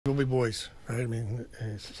We'll be boys, right? I mean,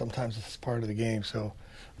 sometimes it's part of the game. So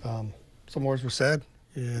some words were said,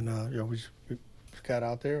 and we got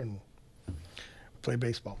out there and played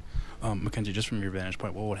baseball. Mackenzie, just from your vantage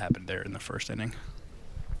point, what would happen there in the first inning?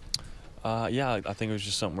 Yeah, I think it was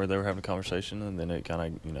just something where they were having a conversation, and then it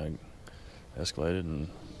kind of, escalated, and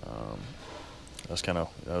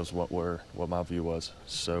that was what my view was.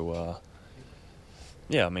 So,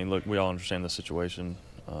 yeah, I mean, look, we all understand the situation.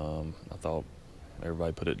 I thought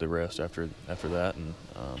everybody put it to rest after that, and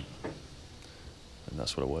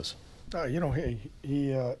that's what it was.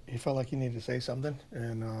 He felt like he needed to say something,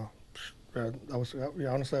 and honestly, I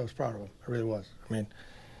was proud of him. I really was. I mean,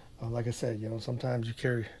 like I said, sometimes you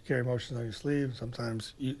carry emotions on your sleeve.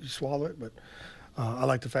 Sometimes you swallow it, but I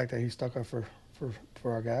like the fact that he stuck up for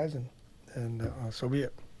our guys, and so be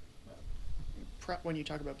it. When you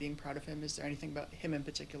talk about being proud of him, is there anything about him in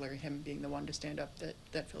particular, him being the one to stand up,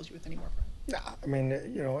 that fills you with any more pride? Nah, I mean,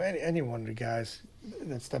 any one of the guys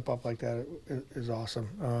that step up like that is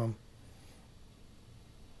awesome.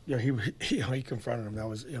 He confronted him. That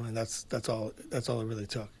was, that's all it really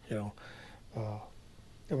took. But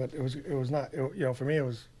it was not. For me, it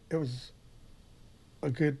was a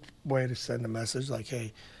good way to send a message like,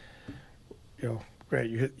 hey, great,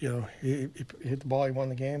 you hit the ball, you won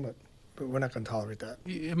the game, but we're not going to tolerate that.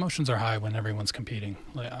 Emotions are high when everyone's competing.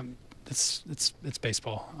 Like, it's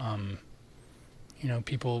baseball.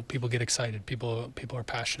 People get excited. People are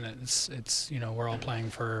passionate. It's we're all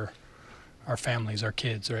playing for our families, our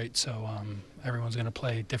kids, right? So everyone's going to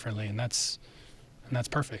play differently, and that's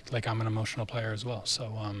perfect. Like, I'm an emotional player as well,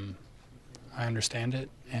 so I understand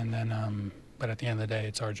it. And then, but at the end of the day,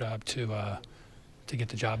 it's our job to get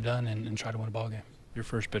the job done and try to win a ball game. Your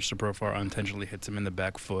first pitch to Profar unintentionally hits him in the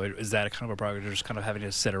back foot. Is that a kind of a problem? You're just kind of having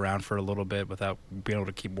to sit around for a little bit without being able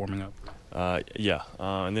to keep warming up? Yeah,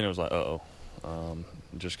 and then it was like,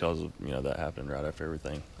 just because of that happened right after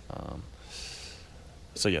everything.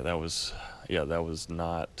 So yeah, that was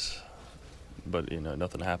not. But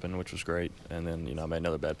nothing happened, which was great. And then I made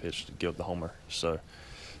another bad pitch to give the homer. So,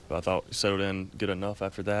 but I thought we settled in good enough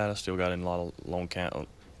after that. I still got in a lot of long counts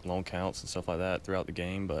and stuff like that throughout the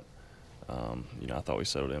game, but. I thought we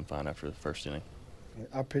settled in fine after the first inning.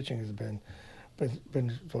 Our pitching has been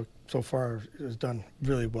so far has done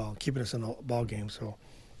really well, keeping us in the ball game. So,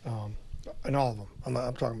 and all of them. I'm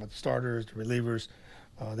talking about the starters, the relievers.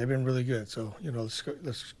 They've been really good. So let's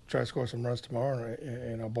try to score some runs tomorrow,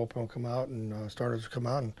 and our bullpen will come out, and starters will come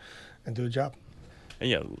out and do the job.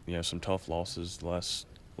 And yeah, some tough losses the last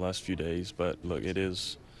few days, but look, we're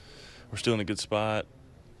still in a good spot.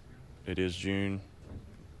 It is June.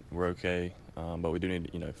 We're okay, but we do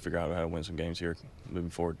need to figure out how to win some games here moving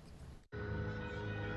forward.